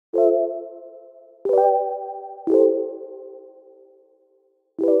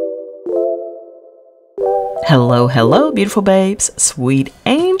Hello, hello, beautiful babes, sweet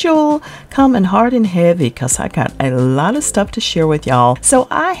angel, coming hard and heavy because I got a lot of stuff to share with y'all. So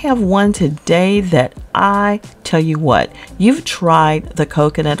I have one today that I tell you what, you've tried the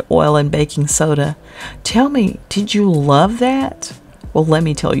coconut oil and baking soda. Tell me, did you love that? Well, let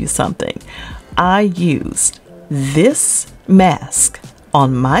me tell you something. I used this mask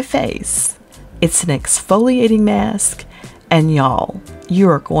on my face. It's an exfoliating mask, and y'all, you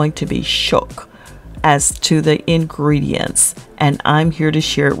are going to be shook as to the ingredients, and I'm here to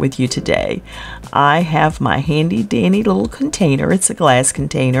share it with you today. I have my handy dandy little container. It's a glass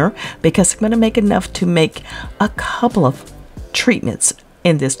container because I'm going to make enough to make a couple of treatments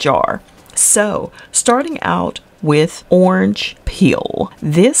in this jar. So starting out with orange peel.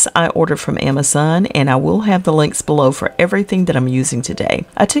 This I ordered from Amazon, and I will have the links below for everything that I'm using today.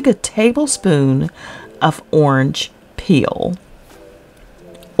 I took a tablespoon of orange peel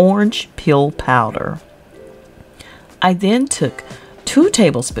powder. I then took 2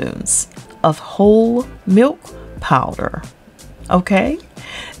 tablespoons of whole milk powder. Okay?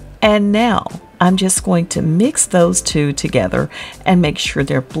 And now I'm just going to mix those two together and make sure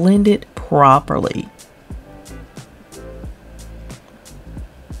they're blended properly.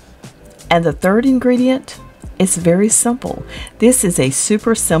 And the third ingredient is very simple. This is a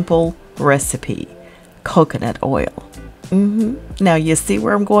super simple recipe: coconut oil. Now you see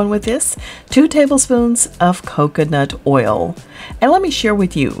where I'm going with this? 2 tablespoons of coconut oil. And let me share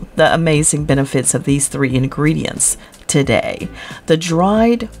with you the amazing benefits of these 3 ingredients today. The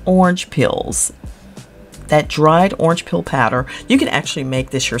dried orange peels. That dried orange peel powder, you can actually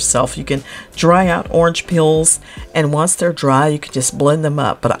make this yourself. You can dry out orange peels, and once they're dry, you can just blend them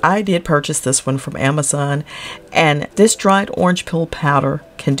up. But I did purchase this one from Amazon, and this dried orange peel powder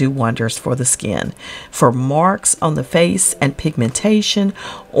can do wonders for the skin. For marks on the face and pigmentation,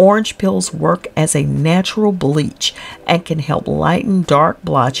 orange peels work as a natural bleach and can help lighten dark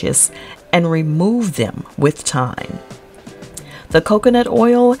blotches and remove them with time. The coconut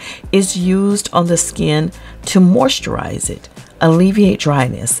oil is used on the skin to moisturize it, alleviate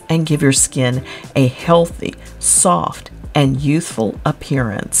dryness, and give your skin a healthy, soft, and youthful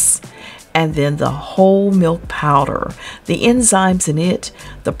appearance. And then the whole milk powder, the enzymes in it,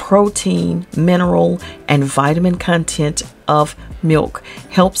 the protein, mineral, and vitamin content of milk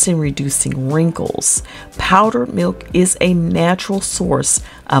helps in reducing wrinkles. Powdered milk is a natural source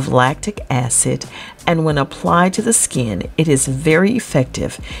of lactic acid, and when applied to the skin, it is very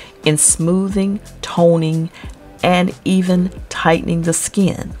effective in smoothing, toning, and even tightening the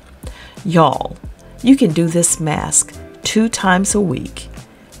skin. Y'all, you can do this mask 2 times a week,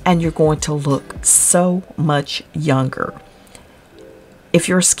 and you're going to look so much younger. If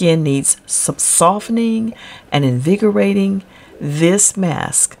your skin needs some softening and invigorating, this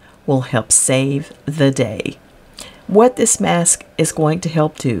mask will help save the day. What this mask is going to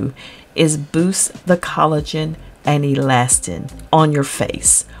help do is boost the collagen and elastin on your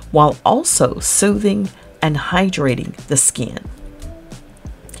face while also soothing and hydrating the skin.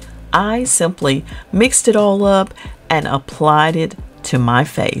 I simply mixed it all up and applied it to my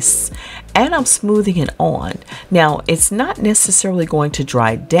face, and I'm smoothing it on. Now, it's not necessarily going to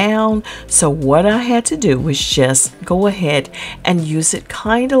dry down, so what I had to do was just go ahead and use it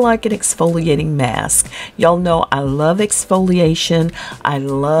kind of like an exfoliating mask. Y'all know I love exfoliation. I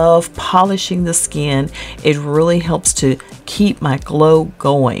love polishing the skin. It really helps to keep my glow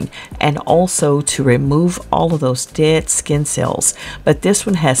going and also to remove all of those dead skin cells. But this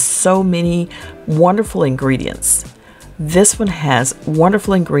one has so many wonderful ingredients. This one has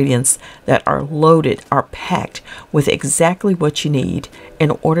wonderful ingredients that are loaded, are packed with exactly what you need in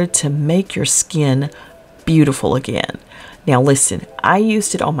order to make your skin beautiful again. Now listen, I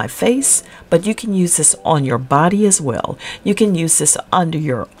used it on my face, but you can use this on your body as well. You can use this under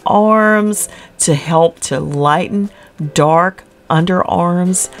your arms to help to lighten dark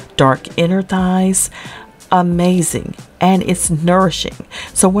underarms, dark inner thighs. Amazing, and it's nourishing.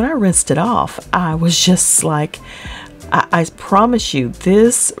 So when I rinsed it off, I was just like, I promise you,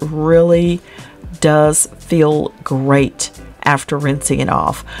 this really does feel great after rinsing it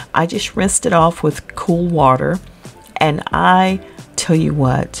off. I just rinsed it off with cool water, and I tell you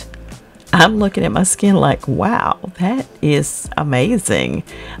what, I'm looking at my skin like, wow, that is amazing.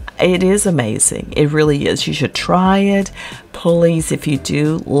 It is amazing. It really is. You should try it. Please, if you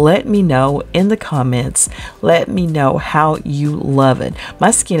do, let me know in the comments. Let me know how you love it.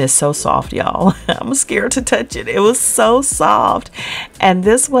 My skin is so soft, y'all. I'm scared to touch it. It was so soft. And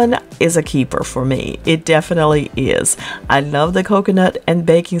this one is a keeper for me. It definitely is. I love the coconut and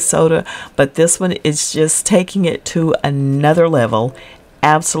baking soda, but this one is just taking it to another level.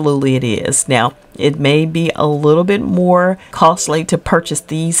 Absolutely it is. Now, it may be a little bit more costly to purchase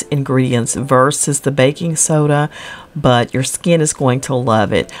these ingredients versus the baking soda, but your skin is going to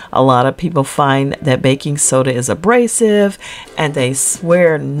love it. A lot of people find that baking soda is abrasive and they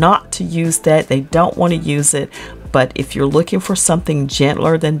swear not to use that. They don't want to use it. But if you're looking for something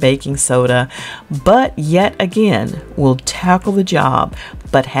gentler than baking soda, but yet again will tackle the job,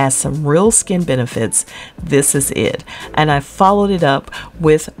 but has some real skin benefits, this is it. And I followed it up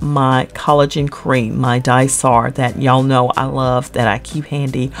with my collagen cream, my Dysar, that y'all know I love, that I keep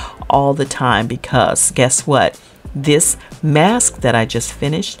handy all the time, because guess what? This mask that I just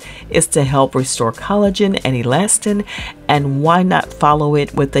finished is to help restore collagen and elastin, and why not follow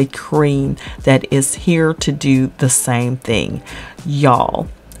it with a cream that is here to do the same thing? Y'all,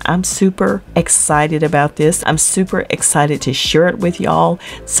 I'm super excited about this. I'm super excited to share it with y'all.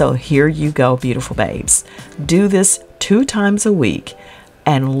 So here you go, beautiful babes. Do this 2 times a week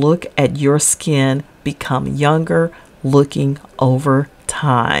and look at your skin become younger looking over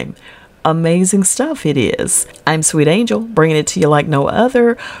time. Amazing stuff it is. I'm Sweet Angel, bringing it to you like no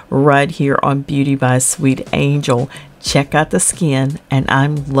other, right here on Beauty by Sweet Angel. Check out the skin, and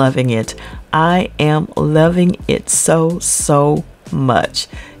I'm loving it. I am loving it so much.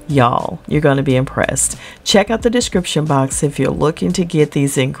 Y'all, you're going to be impressed. Check out the description box if you're looking to get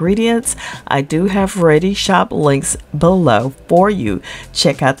these ingredients. I do have ready shop links below for you.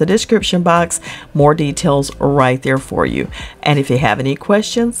 Check out the description box. More details right there for you. And if you have any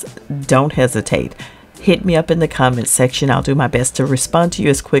questions, don't hesitate. Hit me up in the comments section. I'll do my best to respond to you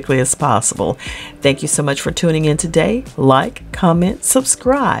as quickly as possible. Thank you so much for tuning in today. Like, comment,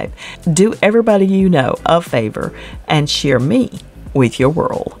 subscribe. Do everybody you know a favor and share me with your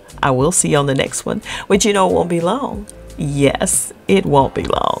world. I will see you on the next one, which you know won't be long. Yes, it won't be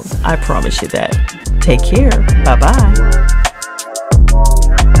long. I promise you that. Take care. Bye-bye.